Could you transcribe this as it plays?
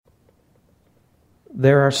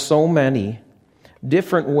there are so many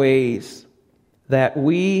different ways that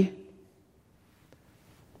we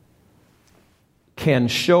can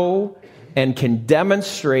show and can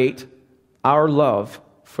demonstrate our love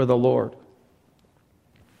for the Lord.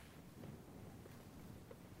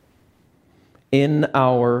 In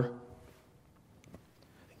our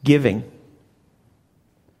giving.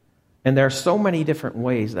 And there are so many different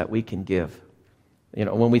ways that we can give. You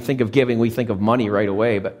know, when we think of giving, we think of money right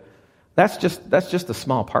away, but that's just a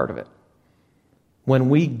small part of it. When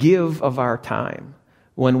we give of our time,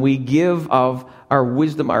 when we give of our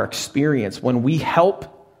wisdom, our experience, when we help,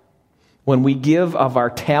 when we give of our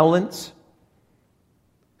talents.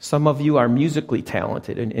 Some of you are musically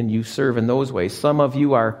talented and you serve in those ways. Some of you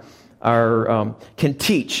can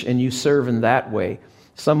teach and you serve in that way.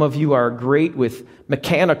 Some of you are great with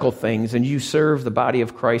mechanical things and you serve the body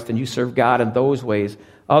of Christ and you serve God in those ways.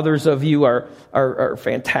 Others of you are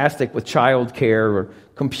fantastic with childcare or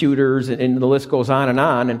computers, and the list goes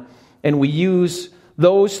on. And we use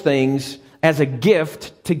those things as a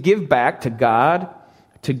gift to give back to God,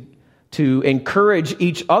 to encourage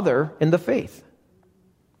each other in the faith.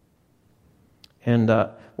 And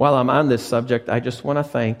while I'm on this subject, I just want to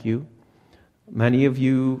thank you. Many of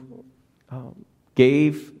you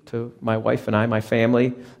gave to my wife and I, my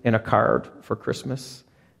family, in a card for Christmas.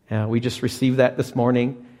 We just received that this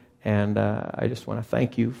morning, and I just want to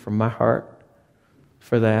thank you from my heart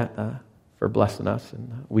for that, for blessing us,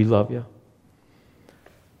 and we love you.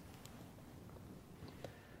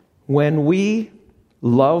 When we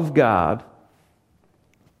love God,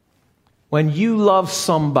 when you love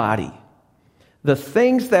somebody, the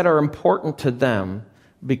things that are important to them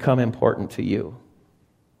become important to you.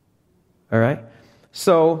 All right?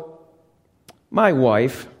 So, my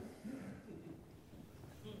wife,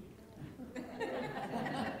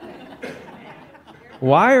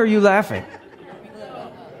 why are you laughing?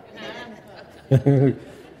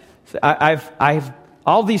 I've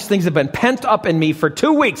all these things have been pent up in me for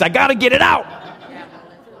 2 weeks. I got to get it out.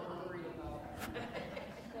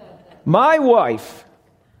 My wife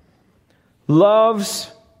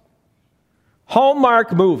loves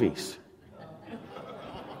Hallmark movies.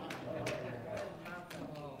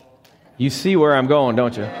 You see where I'm going,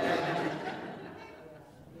 don't you?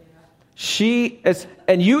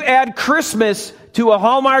 And you add Christmas to a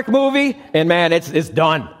Hallmark movie, and man, it's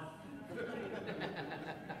done.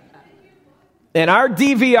 And our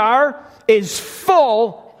DVR is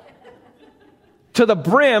full to the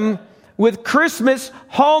brim with Christmas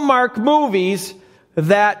Hallmark movies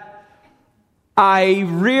that I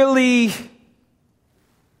really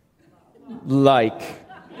like.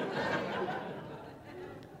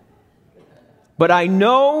 But I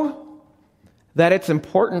know that it's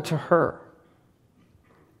important to her.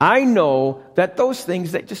 I know that those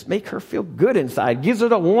things that just make her feel good inside, gives her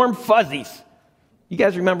the warm fuzzies. You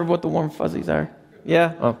guys remember what the warm fuzzies are?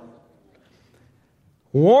 Yeah? Oh.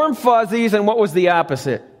 Warm fuzzies, and what was the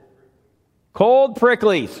opposite? Cold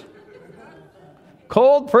pricklies.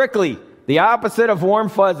 Cold prickly, the opposite of warm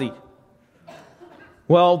fuzzy.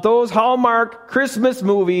 Well, those Hallmark Christmas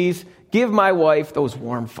movies give my wife those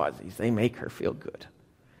warm fuzzies. They make her feel good.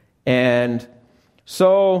 And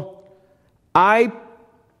so I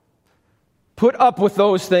put up with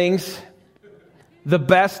those things the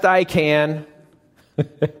best I can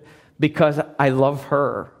because I love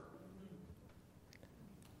her.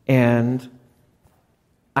 And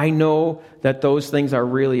I know that those things are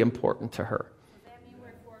really important to her. Does that mean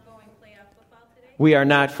we're foregoing playoff football today? We are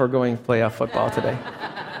not foregoing playoff football today.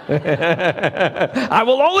 I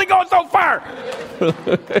will only go so far.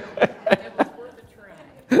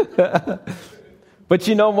 But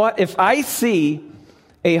you know what? If I see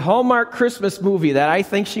a Hallmark Christmas movie that I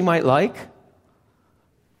think she might like,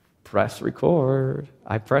 press record.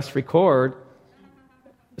 I press record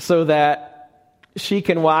so that she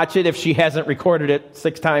can watch it. If she hasn't recorded it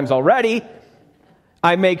 6 times already,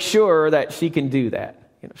 I make sure that she can do that.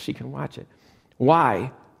 She can watch it.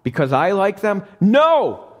 Why? Because I like them?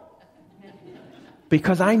 No!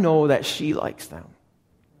 Because I know that she likes them.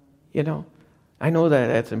 I know that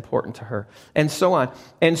that's important to her. And so on.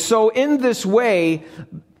 And so in this way,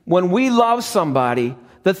 when we love somebody,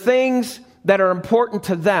 the things that are important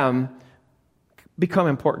to them become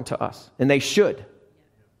important to us. And they should.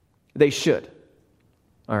 They should.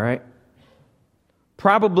 All right?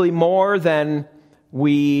 Probably more than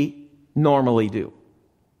we normally do.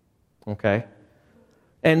 Okay?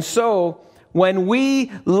 And so, when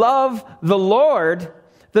we love the Lord,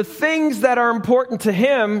 the things that are important to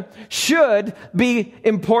Him should be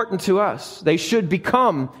important to us. They should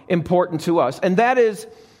become important to us. And that is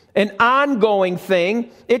an ongoing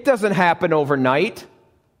thing. It doesn't happen overnight.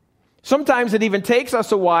 Sometimes it even takes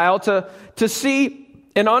us a while to see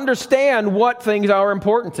and understand what things are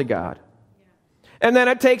important to God. And then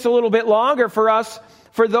it takes a little bit longer for us,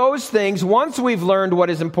 for those things, once we've learned what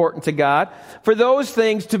is important to God, for those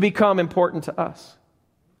things to become important to us.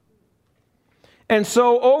 And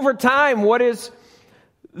so over time, what is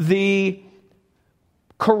the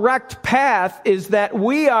correct path is that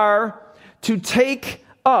we are to take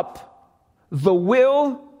up the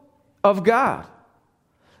will of God.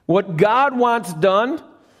 What God wants done,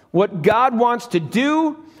 what God wants to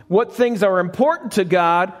do, what things are important to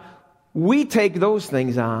God, we take those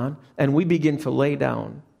things on and we begin to lay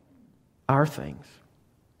down our things.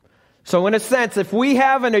 So in a sense, if we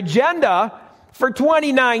have an agenda for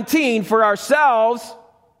 2019 for ourselves,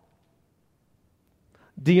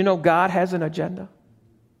 do you know God has an agenda?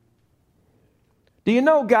 Do you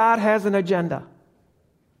know God has an agenda?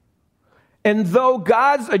 And though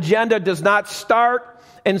God's agenda does not start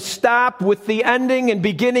and stop with the ending and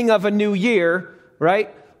beginning of a new year,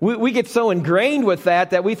 right? We get so ingrained with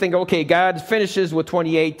that we think, okay, God finishes with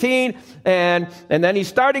 2018, and then he's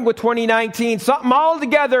starting with 2019, something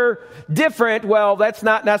altogether different. Well, that's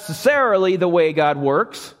not necessarily the way God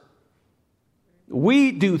works.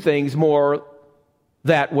 We do things more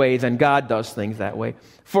that way than God does things that way.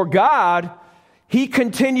 For God, he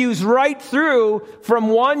continues right through from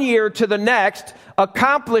one year to the next,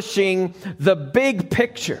 accomplishing the big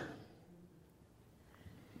picture.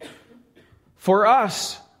 For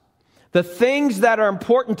us, the things that are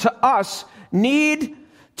important to us need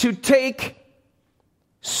to take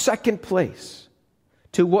second place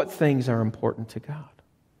to what things are important to God.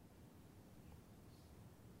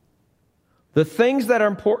 The things that are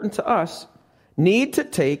important to us need to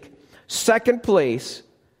take second place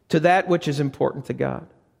to that which is important to God.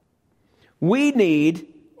 We need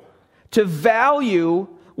to value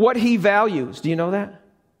what he values. Do you know that?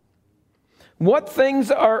 What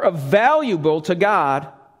things are valuable to God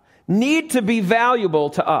need to be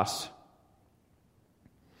valuable to us.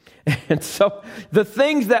 And so the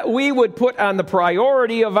things that we would put on the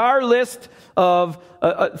priority of our list of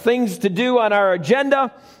things to do on our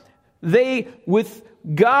agenda, with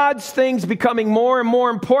God's things becoming more and more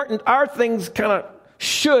important, our things kind of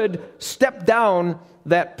should step down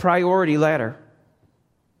that priority ladder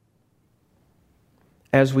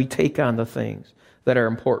as we take on the things that are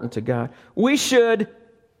important to God. We should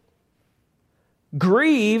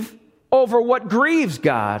grieve over what grieves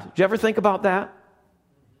God. Did you ever think about that?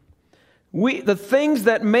 The things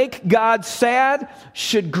that make God sad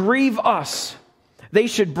should grieve us. They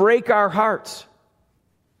should break our hearts.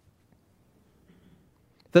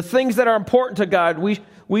 The things that are important to God,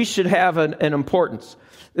 we should have an importance.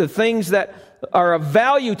 The things that are of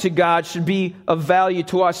value to God should be of value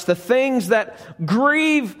to us. The things that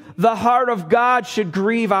grieve the heart of God should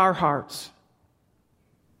grieve our hearts.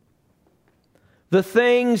 The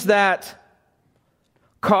things that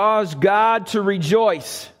cause God to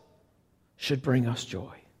rejoice should bring us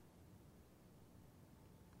joy.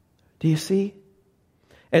 Do you see?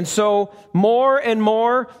 And so more and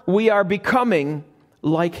more we are becoming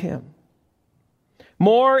like him.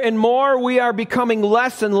 More and more we are becoming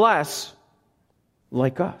less and less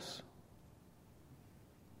like us.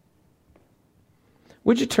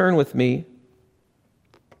 Would you turn with me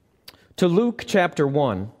to Luke chapter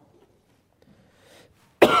 1?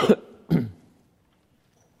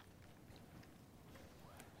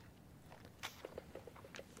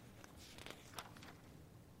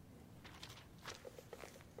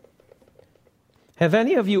 Have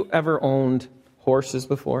any of you ever owned horses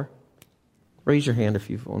before? Raise your hand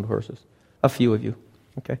if you've owned horses. A few of you.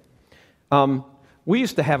 Okay. We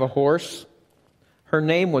used to have a horse. Her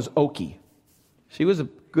name was Okie. She was a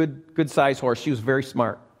good size horse. She was very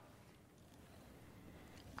smart.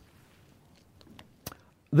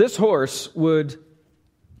 This horse would,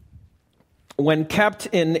 when kept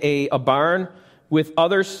in a barn with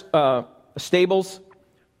other stables,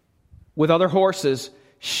 with other horses,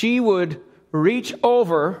 she would reach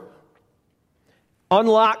over,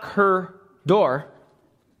 unlock her door,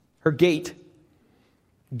 her gate,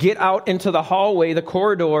 get out into the hallway, the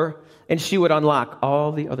corridor, and she would unlock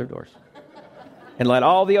all the other doors and let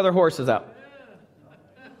all the other horses out.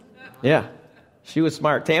 Yeah, she was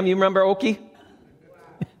smart. Tam, you remember Okie?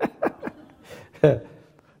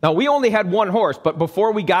 Now, we only had one horse, but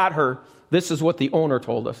before we got her, this is what the owner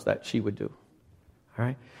told us that she would do. All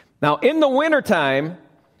right. Now, in the wintertime,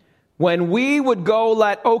 when we would go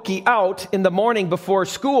let Okie out in the morning before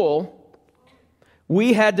school,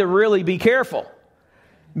 we had to really be careful,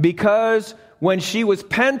 because when she was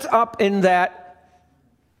pent up in that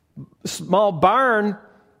small barn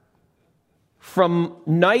from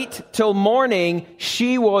night till morning,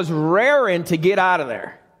 she was raring to get out of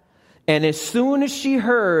there. And as soon as she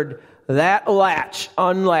heard that latch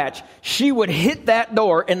unlatch, she would hit that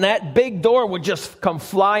door, and that big door would just come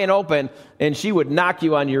flying open, and she would knock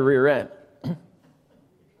you on your rear end.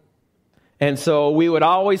 And so we would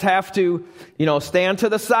always have to, stand to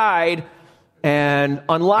the side and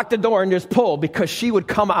unlock the door and just pull, because she would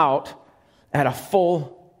come out at a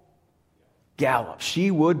full gallop.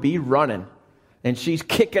 She would be running, and she's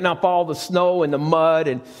kicking up all the snow and the mud,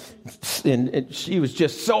 and she was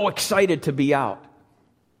just so excited to be out.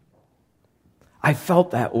 I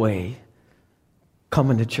felt that way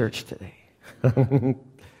coming to church today.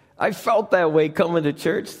 I felt that way coming to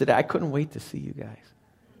church today. I couldn't wait to see you guys.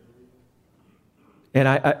 And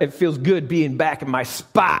it feels good being back in my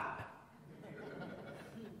spot.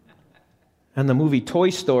 And the movie Toy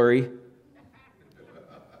Story.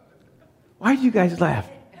 Why do you guys laugh?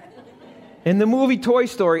 In the movie Toy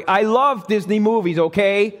Story, I love Disney movies,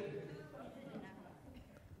 okay?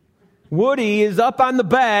 Woody is up on the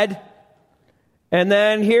bed, and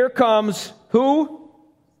then here comes who?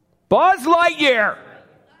 Buzz Lightyear.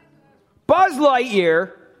 Buzz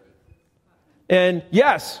Lightyear. And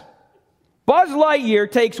yes, Buzz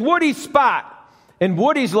Lightyear takes Woody's spot. And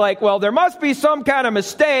Woody's like, well, there must be some kind of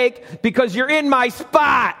mistake because you're in my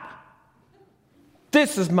spot.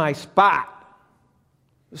 This is my spot.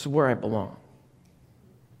 This is where I belong.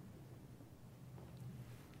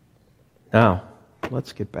 Now,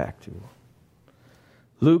 let's get back to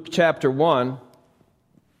Luke chapter 1,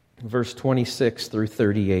 verse 26 through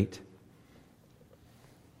 38.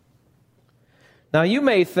 Now, you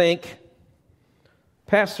may think,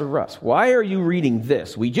 Pastor Russ, why are you reading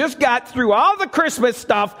this? We just got through all the Christmas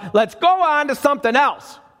stuff. Let's go on to something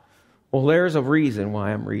else. Well, there's a reason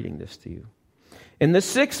why I'm reading this to you. In the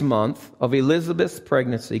 6th month of Elizabeth's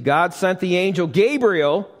pregnancy, God sent the angel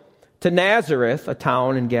Gabriel to Nazareth, a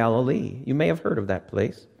town in Galilee. You may have heard of that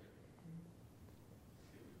place.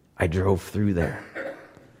 I drove through there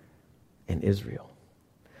in Israel.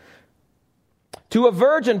 To a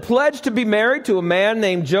virgin pledged to be married to a man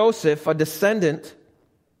named Joseph, a descendant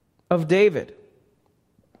of David.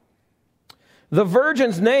 The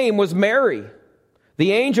virgin's name was Mary.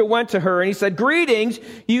 The angel went to her and he said, "Greetings,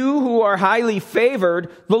 you who are highly favored.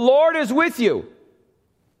 The Lord is with you."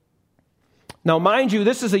 Now, mind you,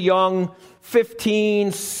 this is a young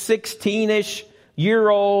 15, 16-ish year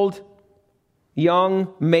old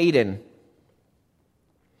young maiden.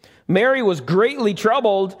 Mary was greatly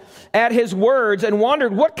troubled at his words and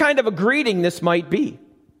wondered what kind of a greeting this might be.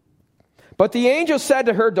 But the angel said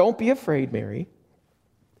to her, "Don't be afraid, Mary.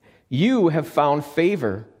 You have found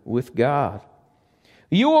favor with God.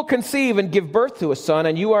 You will conceive and give birth to a son,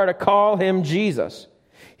 and you are to call him Jesus.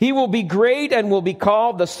 He will be great and will be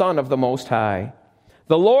called the Son of the Most High.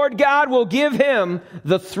 The Lord God will give him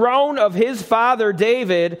the throne of his father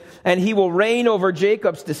David, and he will reign over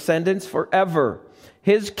Jacob's descendants forever.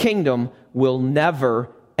 His kingdom will never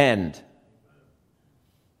end."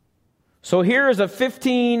 So here is a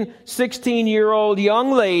 15, 16-year-old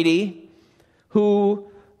young lady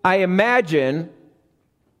who I imagine,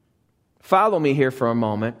 follow me here for a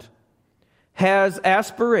moment, has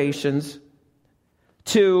aspirations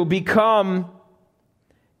to become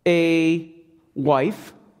a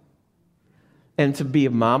wife and to be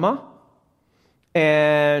a mama.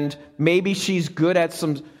 And maybe she's good at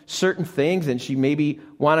some certain things, and she maybe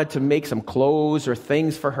wanted to make some clothes or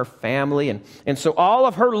things for her family. And so all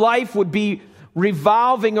of her life would be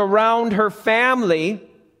revolving around her family.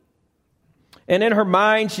 And in her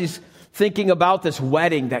mind, she's thinking about this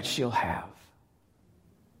wedding that she'll have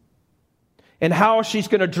and how she's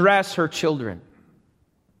going to dress her children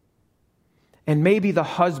and maybe the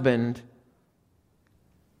husband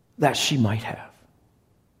that she might have.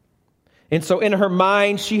 And so in her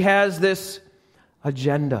mind, she has this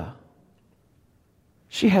agenda.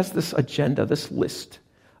 She has this agenda, this list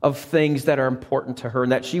of things that are important to her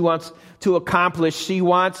and that she wants to accomplish, she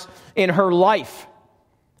wants in her life.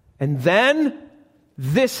 And then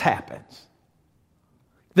this happens.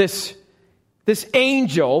 This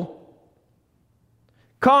angel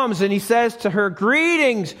comes and he says to her,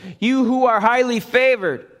 "Greetings, you who are highly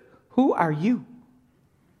favored." Who are you?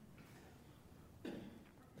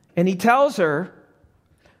 And he tells her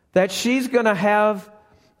that she's going to have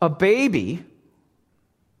a baby,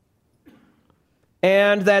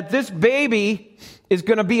 and that this baby is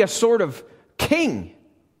going to be a sort of king.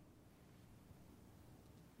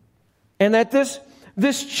 And that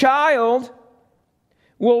this child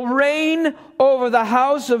will reign over the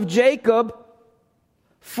house of Jacob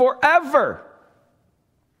forever.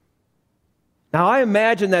 Now, I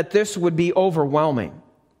imagine that this would be overwhelming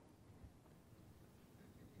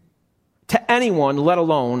to anyone, let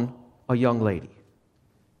alone a young lady.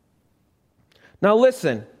 Now,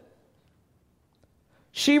 listen.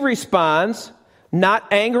 She responds,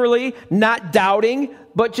 not angrily, not doubting,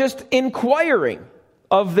 but just inquiring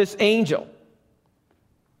of this angel.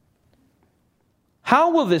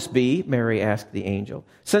 How will this be, Mary asked the angel,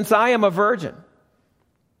 since I am a virgin?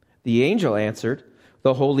 The angel answered,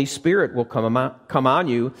 the Holy Spirit will come on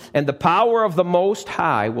you, and the power of the Most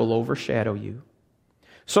High will overshadow you.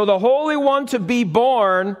 So the Holy One to be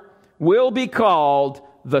born will be called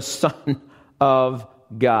the Son of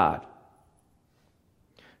God.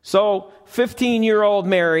 So, 15-year-old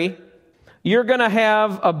Mary, you're going to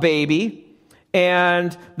have a baby,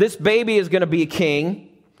 and this baby is going to be a king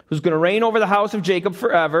who's going to reign over the house of Jacob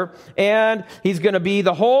forever, and he's going to be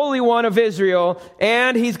the Holy One of Israel,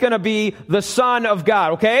 and he's going to be the Son of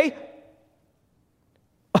God, okay?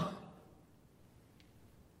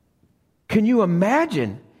 Can you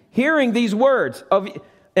imagine hearing these words? And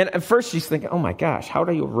at first she's thinking, oh my gosh, how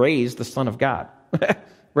do you raise the Son of God?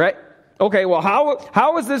 Right? Okay, well,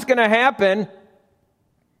 how is this going to happen?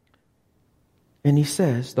 And he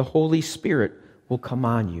says, the Holy Spirit will come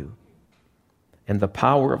on you, and the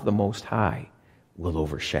power of the Most High will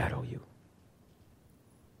overshadow you.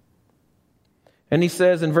 And he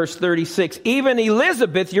says in verse 36, even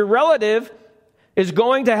Elizabeth, your relative, is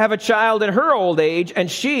going to have a child in her old age,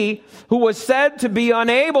 and she, who was said to be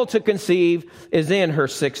unable to conceive, is in her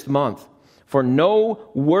 6th month. For no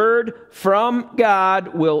word from God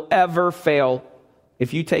will ever fail.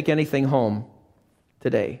 If you take anything home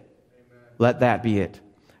today, let that be it.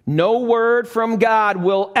 No word from God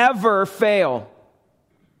will ever fail.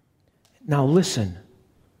 Now listen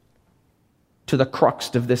to the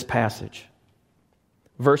crux of this passage.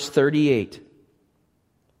 Verse 38.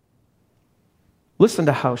 Listen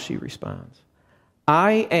to how she responds.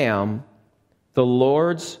 I am the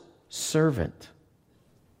Lord's servant.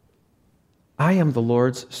 I am the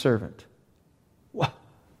Lord's servant. What?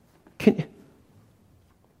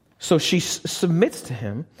 So she submits to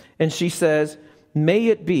him, and she says, may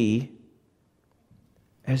it be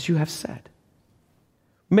as you have said.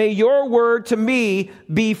 May your word to me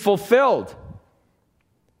be fulfilled.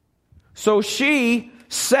 So she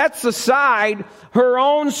sets aside her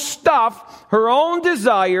own stuff, her own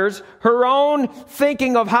desires, her own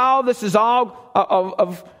thinking of how this is all,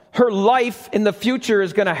 of her life in the future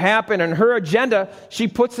is going to happen, and her agenda, she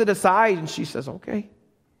puts it aside and she says, okay.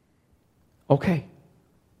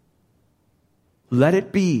 Let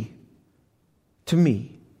it be to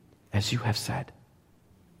me as you have said.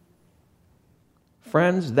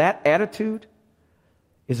 Friends, that attitude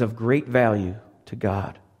is of great value to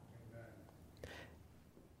God.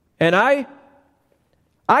 And I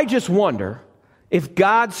just wonder if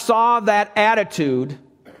God saw that attitude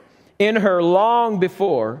in her long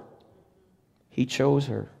before he chose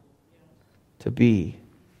her to be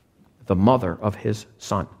the mother of his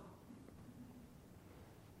son.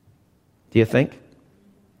 Do you think?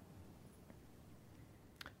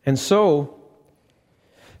 And so,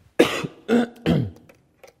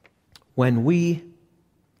 when we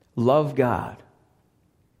love God,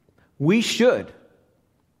 we should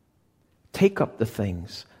take up the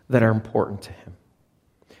things that are important to him.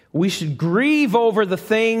 We should grieve over the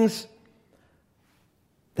things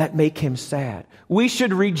that make him sad. We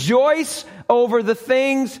should rejoice over the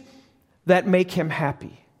things that make him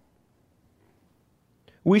happy.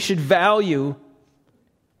 We should value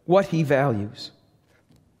what he values.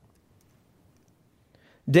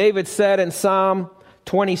 David said in Psalm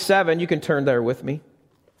 27, you can turn there with me.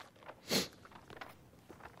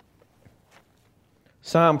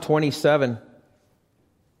 Psalm 27,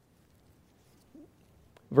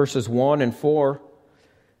 verses 1 and 4.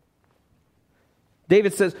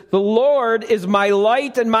 David says, the Lord is my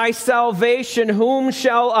light and my salvation. Whom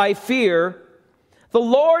shall I fear? The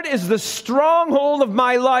Lord is the stronghold of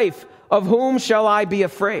my life. Of whom shall I be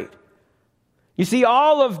afraid? You see,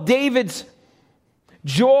 all of David's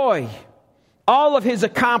joy, all of his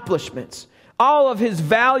accomplishments, all of his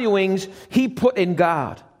valuings, he put in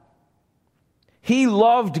God. He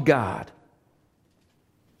loved God.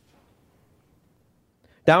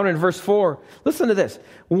 Down in verse 4, listen to this.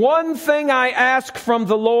 One thing I ask from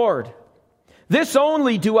the Lord, this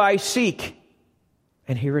only do I seek.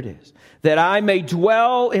 And here it is. That I may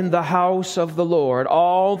dwell in the house of the Lord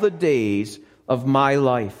all the days of my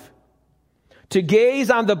life. To gaze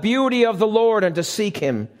on the beauty of the Lord and to seek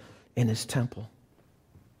him in his temple.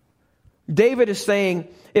 David is saying,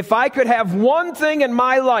 if I could have one thing in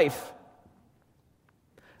my life,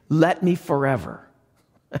 let me forever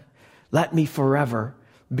Let me forever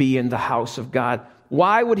be in the house of God.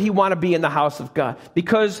 Why would he want to be in the house of God?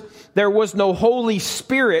 Because there was no Holy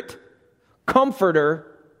Spirit comforter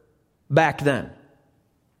back then.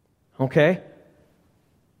 Okay?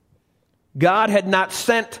 God had not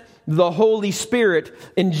sent the Holy Spirit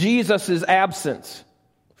in Jesus' absence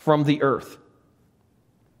from the earth.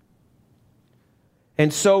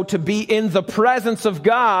 And so to be in the presence of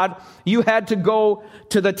God, you had to go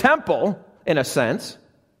to the temple, in a sense.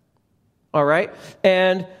 All right?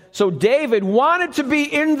 And so David wanted to be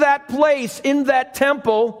in that place, in that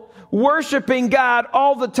temple, worshiping God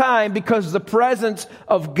all the time because the presence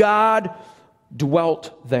of God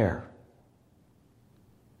dwelt there.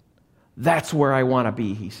 That's where I want to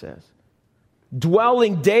be, he says.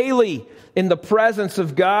 Dwelling daily in the presence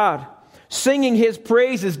of God, singing his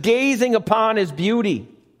praises, gazing upon his beauty.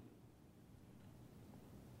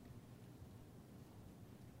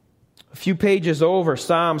 A few pages over,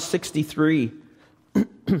 Psalm 63.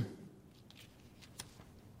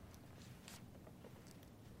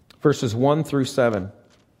 Verses 1 through 7.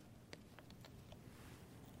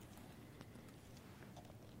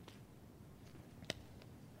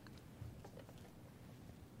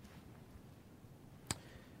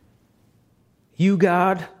 You,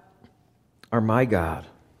 God, are my God.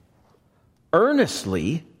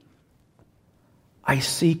 Earnestly I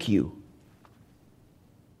seek you.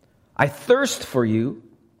 I thirst for you.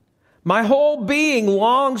 My whole being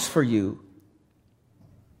longs for you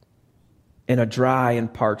in a dry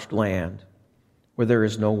and parched land where there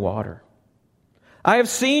is no water. I have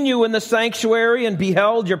seen you in the sanctuary and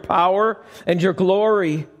beheld your power and your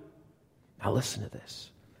glory. Now listen to this.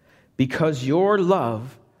 Because your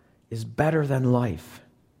love is better than life,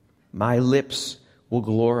 my lips will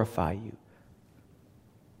glorify you.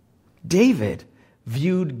 David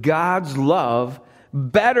viewed God's love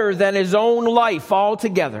better than his own life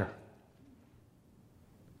altogether.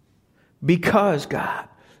 Because, God,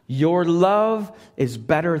 your love is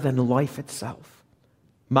better than life itself.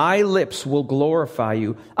 My lips will glorify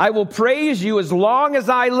you. I will praise you as long as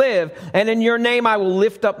I live, and in your name I will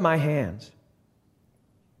lift up my hands.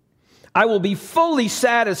 I will be fully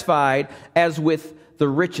satisfied as with the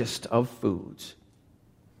richest of foods.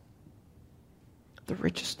 The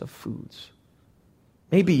richest of foods.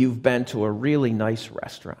 Maybe you've been to a really nice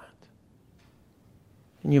restaurant.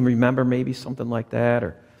 Can you remember maybe something like that?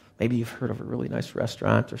 Or maybe you've heard of a really nice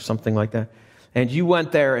restaurant or something like that. And you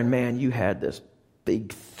went there and man, you had this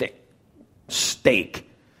big, thick steak.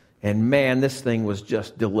 And man, this thing was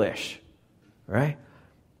just delish. Right?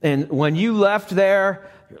 And when you left there,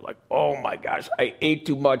 you're like, oh my gosh, I ate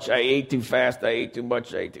too much, I ate too fast, I ate too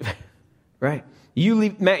much, I ate too fast. Right? You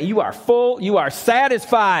leave, man, you are full, you are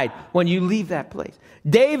satisfied when you leave that place.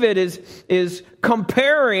 David is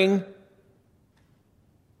comparing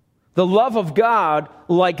the love of God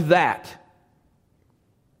like that.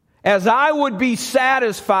 As I would be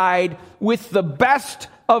satisfied with the best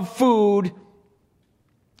of food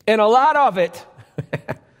and a lot of it,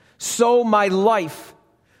 so my life,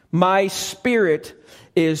 my spirit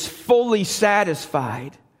is fully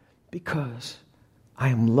satisfied because I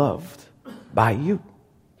am loved by you.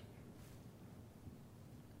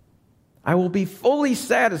 I will be fully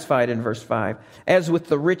satisfied in verse 5, as with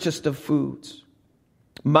the richest of foods.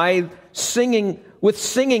 With singing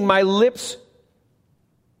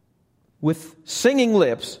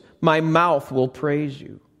lips, my mouth will praise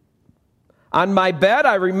you. On my bed,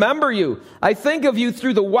 I remember you. I think of you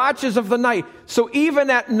through the watches of the night. So even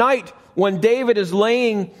at night, when David is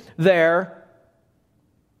laying there,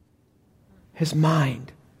 his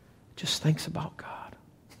mind just thinks about God.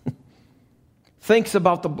 Thinks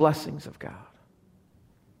about the blessings of God.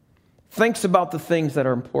 Thinks about the things that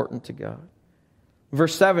are important to God.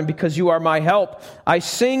 Verse 7, because you are my help, I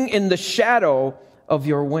sing in the shadow of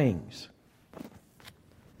your wings.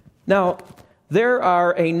 Now, there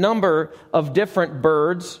are a number of different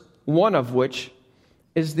birds, one of which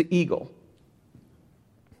is the eagle.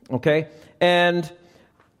 Okay? And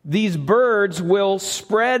these birds will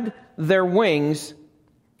spread their wings,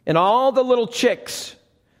 and all the little chicks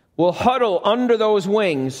will huddle under those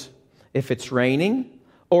wings if it's raining,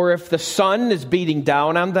 or if the sun is beating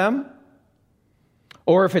down on them,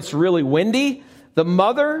 or if it's really windy. The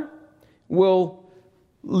mother will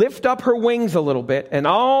lift up her wings a little bit, and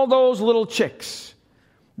all those little chicks,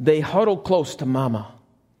 they huddle close to mama,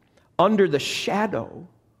 under the shadow,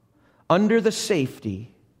 under the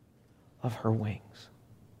safety of her wings.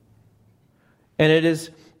 And it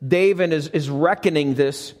is, David is reckoning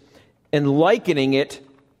this and likening it,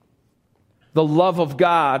 the love of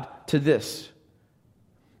God, to this.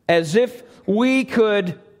 As if we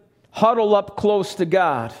could huddle up close to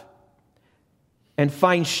God and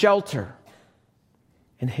find shelter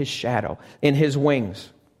in his shadow, in his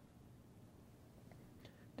wings.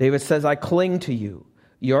 David says, I cling to you.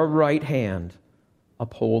 Your right hand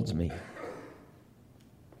upholds me.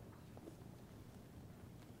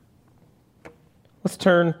 Let's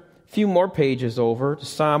turn a few more pages over to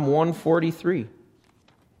Psalm 143.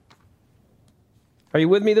 Are you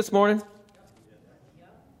with me this morning?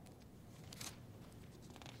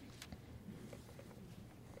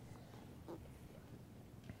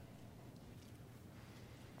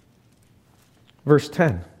 Verse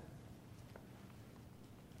 10.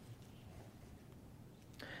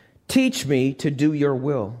 Teach me to do your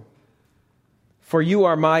will, for you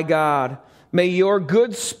are my God. May your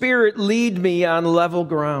good spirit lead me on level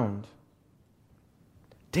ground.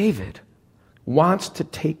 David wants to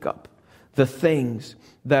take up the things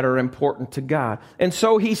that are important to God. And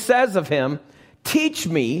so he says of him, teach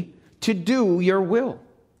me to do your will.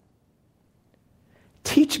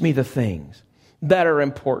 Teach me the things that are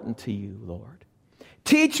important to you, Lord.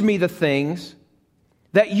 Teach me the things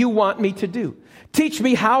that you want me to do. Teach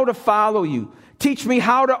me how to follow you. Teach me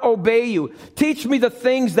how to obey you. Teach me the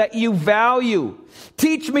things that you value.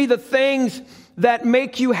 Teach me the things that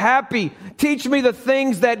make you happy. Teach me the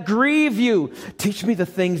things that grieve you. Teach me the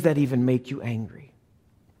things that even make you angry.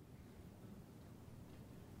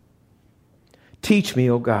 Teach me,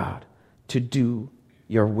 O God, to do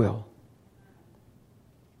your will.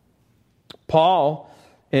 Paul,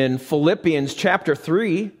 in Philippians chapter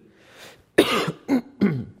 3,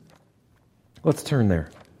 let's turn there.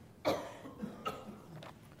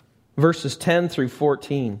 Verses 10 through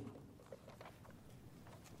 14.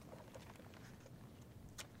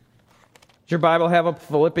 Does your Bible have a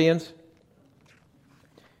Philippians?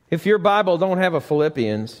 If your Bible don't have a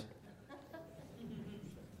Philippians,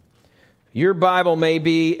 your Bible may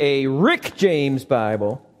be a Rick James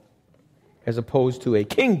Bible as opposed to a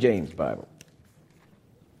King James Bible.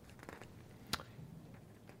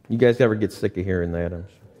 You guys ever get sick of hearing that?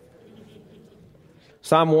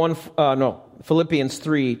 Philippians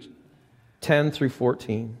 3, 10 through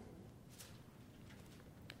 14.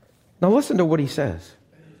 Now listen to what he says.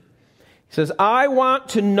 He says, I want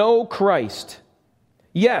to know Christ.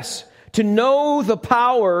 Yes, to know the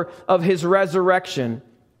power of his resurrection.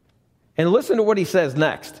 And listen to what he says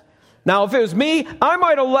next. Now, if it was me, I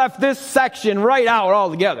might have left this section right out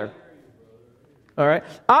altogether. All right.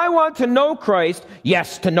 I want to know Christ.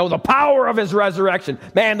 Yes, to know the power of his resurrection.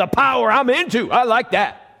 Man, the power I'm into. I like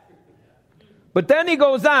that. But then he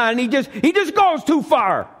goes on, he just goes too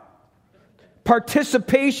far.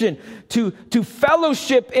 Participation, to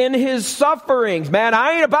fellowship in his sufferings. Man,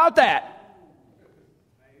 I ain't about that.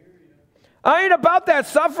 I ain't about that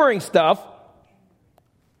suffering stuff.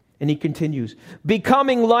 And he continues,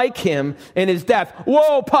 becoming like him in his death.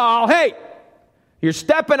 Whoa, Paul, hey, you're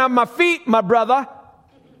stepping on my feet, my brother.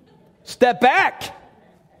 Step back.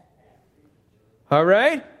 All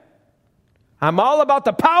right? I'm all about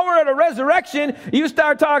the power of the resurrection. You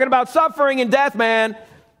start talking about suffering and death, man,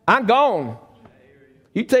 I'm gone.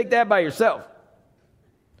 You take that by yourself.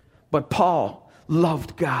 But Paul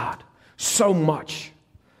loved God so much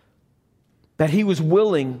that he was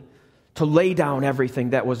willing to lay down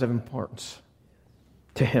everything that was of importance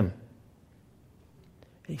to him.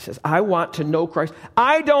 He says, I want to know Christ.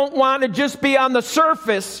 I don't want to just be on the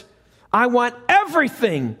surface. I want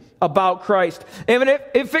everything about Christ. And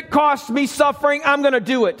if it costs me suffering, I'm going to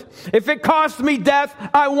do it. If it costs me death,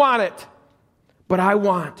 I want it. But I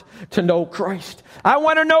want to know Christ. I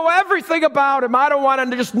want to know everything about him. I don't want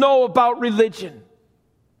to just know about religion.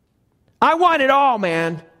 I want it all,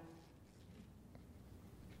 man.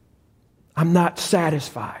 I'm not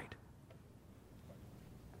satisfied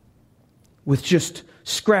with just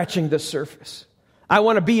scratching the surface. I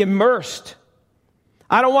want to be immersed.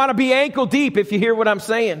 I don't want to be ankle deep, if you hear what I'm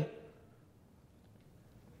saying.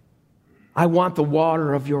 I want the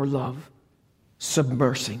water of your love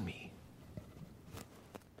submersing me.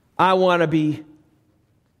 I want to be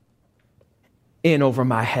in over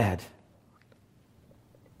my head,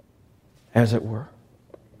 as it were.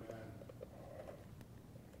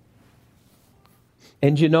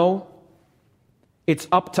 And you know, it's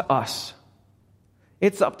up to us.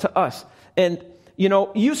 It's up to us. And, you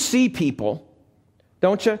know, you see people,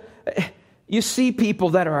 don't you? You see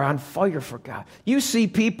people that are on fire for God. You see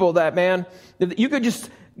people that, man, you could just,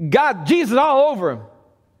 God, Jesus all over them.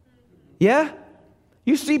 Yeah?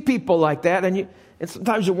 You see people like that, and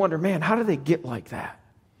sometimes you wonder, man, how do they get like that?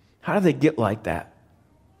 How do they get like that?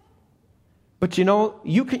 But you know,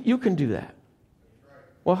 you can do that.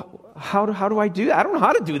 Well, how do I do that? I don't know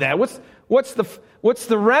how to do that. What's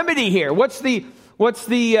the remedy here? What's the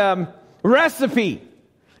recipe?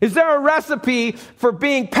 Is there a recipe for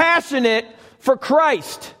being passionate for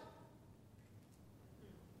Christ?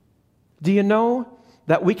 Do you know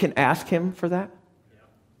that we can ask Him for that?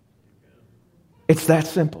 It's that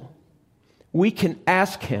simple. We can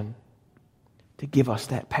ask Him to give us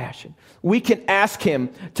that passion. We can ask Him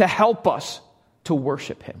to help us to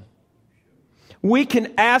worship Him. We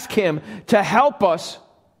can ask Him to help us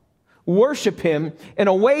worship Him in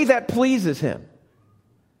a way that pleases Him.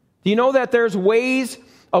 Do you know that there's ways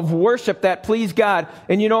of worship that please God?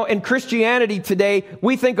 And you know, in Christianity today,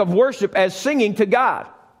 we think of worship as singing to God.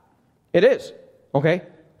 It is, okay?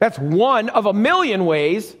 That's one of a million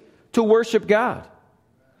ways to worship God.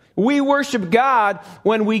 We worship God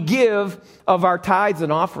when we give of our tithes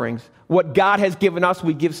and offerings. What God has given us,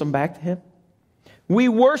 we give some back to Him. We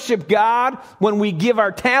worship God when we give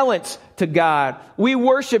our talents to God. We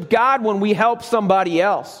worship God when we help somebody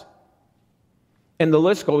else. And the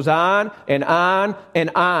list goes on and on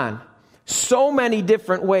and on. So many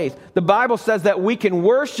different ways. The Bible says that we can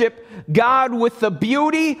worship God with the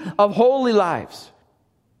beauty of holy lives.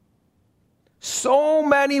 So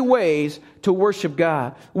many ways to worship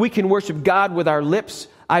God. We can worship God with our lips.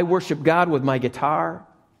 I worship God with my guitar.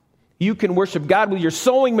 You can worship God with your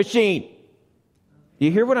sewing machine.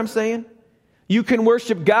 You hear what I'm saying? You can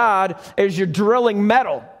worship God as you're drilling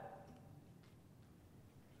metal,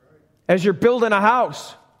 as you're building a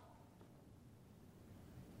house.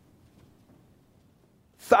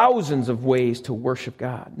 Thousands of ways to worship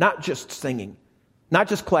God. Not just singing, not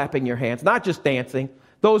just clapping your hands, not just dancing.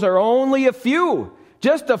 Those are only a few,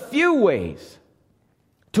 just a few ways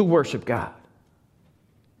to worship God.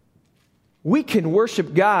 We can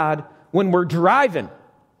worship God when we're driving.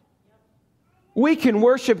 We can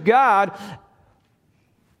worship God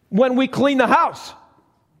when we clean the house.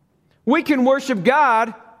 We can worship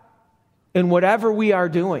God in whatever we are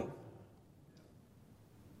doing.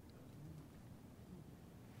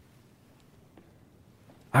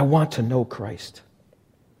 I want to know Christ.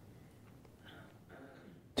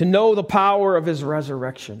 To know the power of His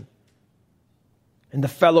resurrection and the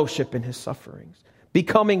fellowship in His sufferings.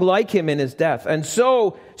 Becoming like Him in His death. And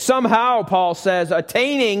so, somehow, Paul says,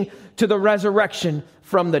 attaining to the resurrection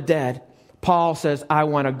from the dead. Paul says, I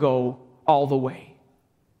want to go all the way.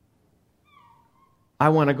 I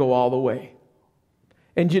want to go all the way.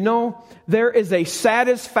 And you know, there is a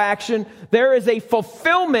satisfaction, there is a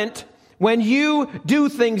fulfillment when you do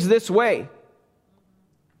things this way.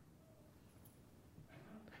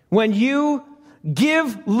 When you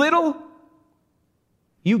give little,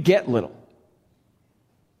 you get little.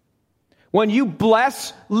 When you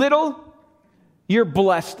bless little, you're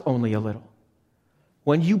blessed only a little.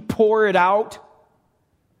 When you pour it out,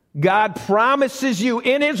 God promises you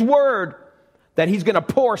in His Word that He's going to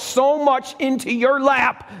pour so much into your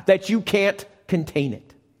lap that you can't contain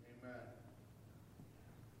it. Amen.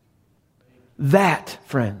 That,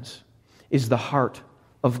 friends, is the heart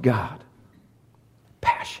of God.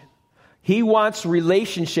 Passion. He wants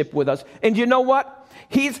relationship with us. And you know what?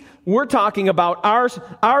 We're talking about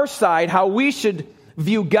our side, how we should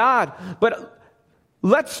view God. But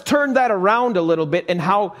let's turn that around a little bit and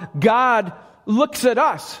how God looks at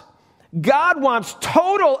us. God wants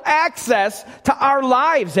total access to our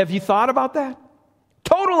lives. Have you thought about that?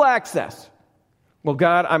 Total access. Well,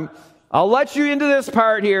 God, I'll let you into this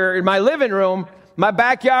part here in my living room, my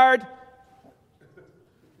backyard.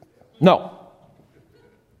 No.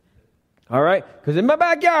 All right? Because in my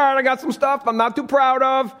backyard, I got some stuff I'm not too proud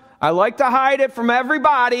of. I like to hide it from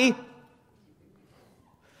everybody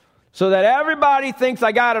so that everybody thinks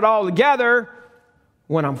I got it all together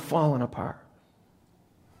when I'm falling apart.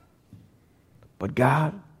 But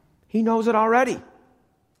God, He knows it already.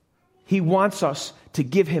 He wants us to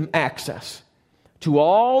give Him access to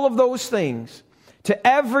all of those things, to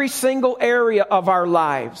every single area of our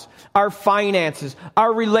lives, our finances,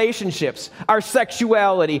 our relationships, our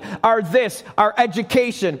sexuality, our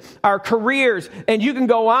education, our careers, and you can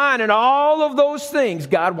go on, and all of those things,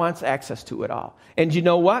 God wants access to it all. And you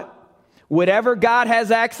know what? Whatever God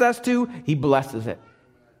has access to, He blesses it.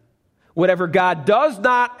 Whatever God does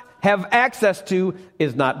not have access to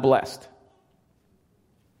is not blessed.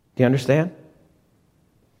 Do you understand?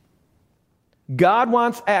 God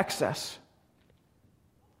wants access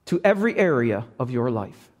to every area of your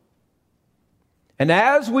life. And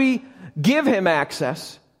as we give Him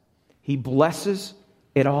access, He blesses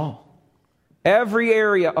it all. Every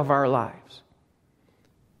area of our lives.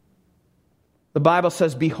 The Bible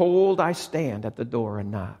says, behold, I stand at the door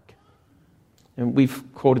and knock. And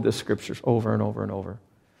we've quoted the scriptures over and over and over.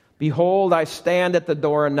 Behold, I stand at the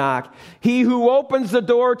door and knock. He who opens the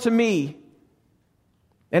door to me,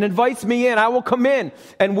 and invites me in, I will come in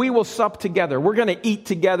and we will sup together. We're going to eat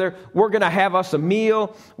together. We're going to have us a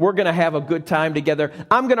meal. We're going to have a good time together.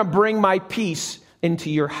 I'm going to bring my peace into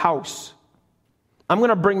your house. I'm going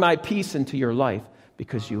to bring my peace into your life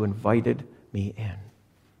because you invited me in.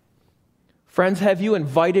 Friends, have you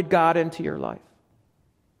invited God into your life?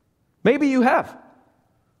 Maybe you have.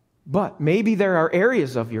 But maybe there are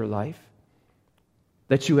areas of your life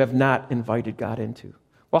that you have not invited God into.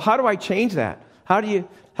 Well, how do I change that? How do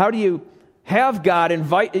you have God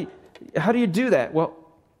invite? How do you do that? Well,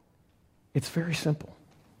 it's very simple.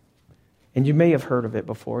 And you may have heard of it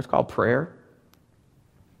before. It's called prayer.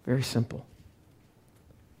 Very simple.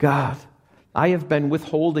 God, I have been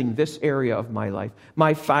withholding this area of my life,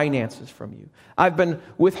 my finances from you. I've been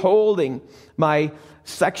withholding my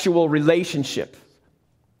sexual relationship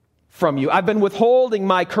from you. I've been withholding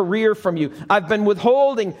my career from you. I've been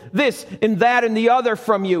withholding this and that and the other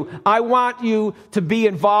from you. I want you to be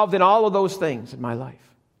involved in all of those things in my life.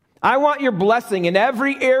 I want your blessing in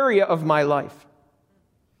every area of my life.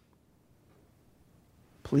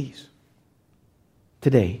 Please,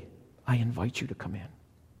 today, I invite you to come in.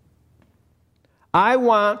 I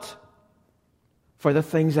want for the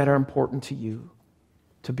things that are important to you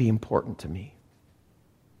to be important to me.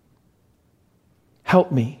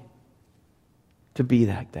 Help me to be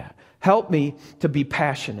like that. Help me to be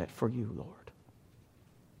passionate for you, Lord.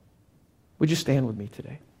 Would you stand with me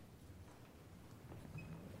today?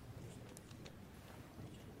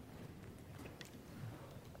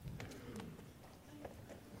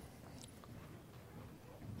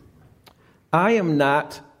 I am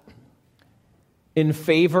not in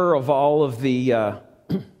favor of all of the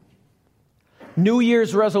New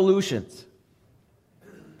Year's resolutions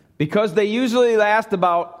because they usually last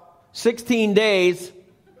about 16 days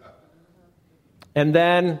and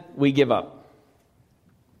then we give up.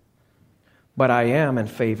 But I am in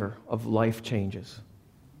favor of life changes.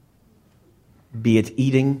 Be it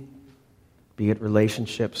eating, be it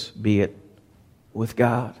relationships, be it with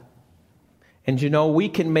God. And you know, we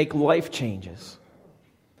can make life changes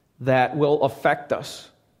that will affect us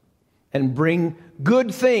and bring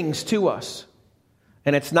good things to us.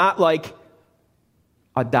 And it's not like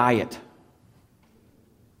a diet.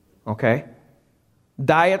 Okay?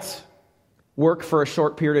 Diets work for a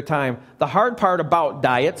short period of time. The hard part about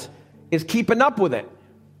diets is keeping up with it.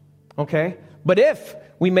 Okay? But if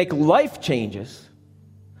we make life changes,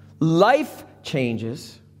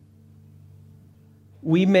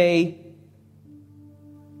 we may,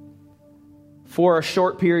 for a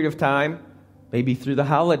short period of time, maybe through the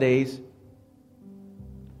holidays,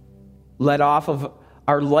 let off of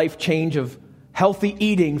our life change of healthy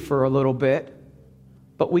eating for a little bit,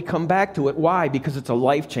 but we come back to it. Why? Because it's a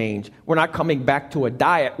life change. We're not coming back to a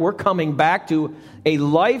diet. We're coming back to a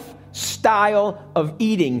lifestyle of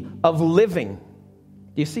eating, of living.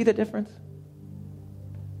 Do you see the difference?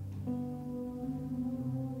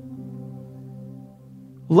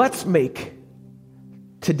 Let's make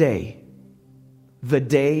today the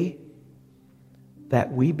day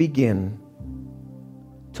that we begin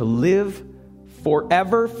to live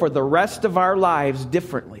forever for the rest of our lives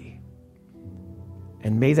differently.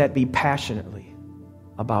 And may that be passionately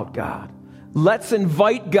about God. Let's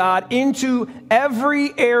invite God into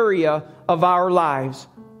every area of our lives.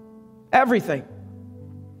 Everything.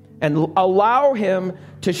 And allow Him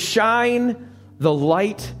to shine the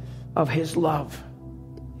light of His love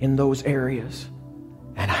in those areas.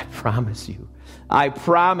 And I promise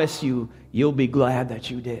you, you'll be glad that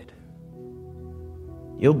you did.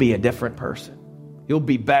 You'll be a different person. You'll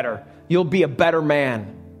be better. You'll be a better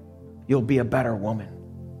man. You'll be a better woman.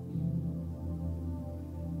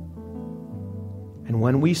 And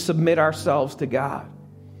when we submit ourselves to God,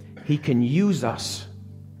 He can use us.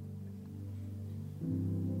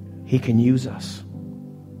 He can use us.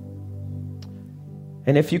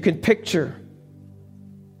 And if you can picture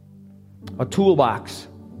a toolbox,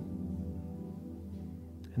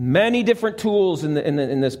 many different tools in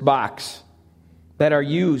this box that are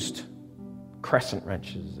used, crescent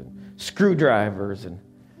wrenches and screwdrivers and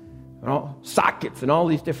all, sockets and all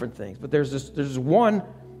these different things. But there's one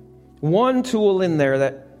tool in there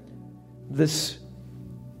that this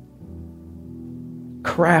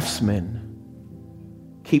craftsman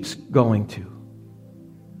keeps going to.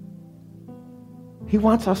 He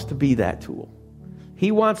wants us to be that tool.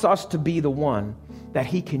 He wants us to be the one that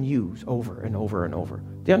He can use over and over and over.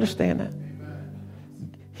 Do you understand that?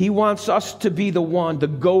 Amen. He wants us to be the one, the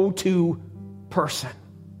go-to person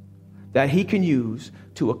that He can use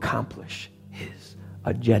to accomplish His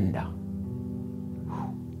agenda.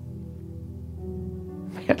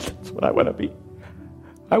 Man, that's what I want to be.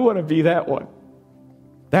 I want to be that one.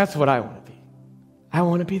 That's what I want to be. I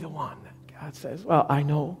want to be the one that God says, well, I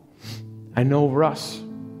know Russ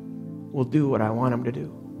will do what I want him to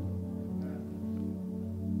do.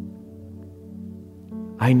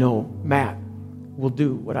 I know Matt will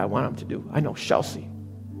do what I want him to do. I know Chelsea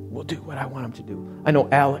will do what I want him to do. I know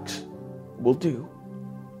Alex will do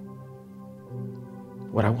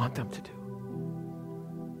what I want them to do.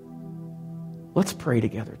 Let's pray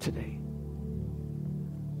together today.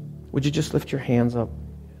 Would you just lift your hands up?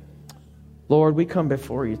 Lord, we come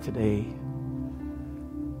before you today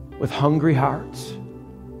with hungry hearts,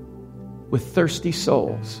 with thirsty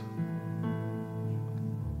souls.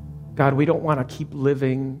 God, we don't want to keep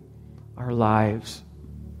living our lives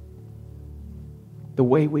the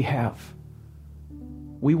way we have.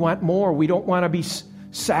 We want more. We don't want to be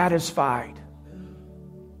satisfied.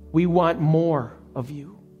 We want more of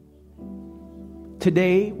you.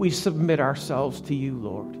 Today, we submit ourselves to you,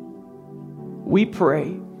 Lord. We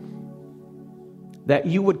pray that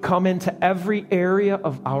you would come into every area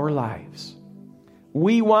of our lives.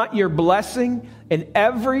 We want your blessing in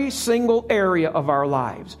every single area of our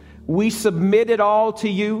lives. We submit it all to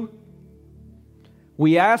you.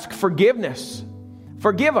 We ask forgiveness.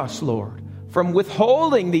 Forgive us, Lord, from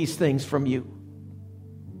withholding these things from you.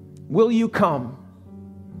 Will you come?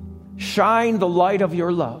 Shine the light of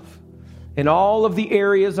your love in all of the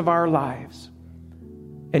areas of our lives.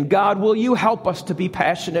 And God, will you help us to be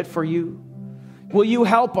passionate for you? Will you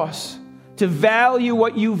help us to value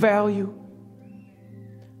what you value?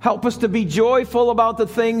 Help us to be joyful about the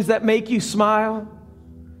things that make you smile.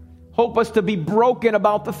 Help us to be broken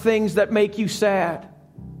about the things that make you sad.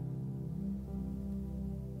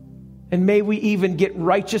 And may we even get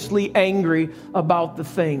righteously angry about the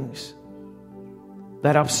things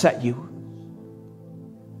that upset you.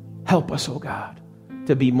 Help us, oh God,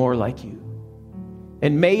 to be more like you.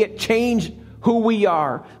 And may it change who we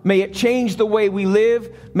are. May it change the way we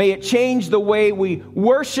live. May it change the way we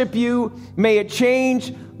worship you. May it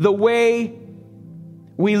change the way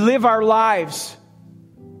we live our lives.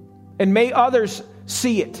 And may others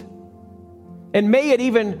see it. And may it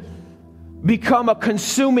even become a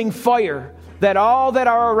consuming fire, that all that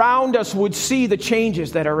are around us would see the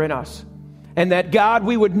changes that are in us. And that, God,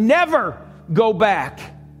 we would never go back.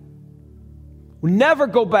 Never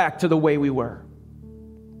go back to the way we were.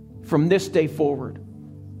 From this day forward,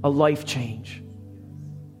 a life change.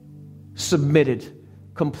 Submitted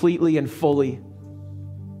completely and fully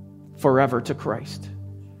forever to Christ.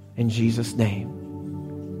 In Jesus'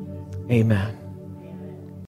 name, amen.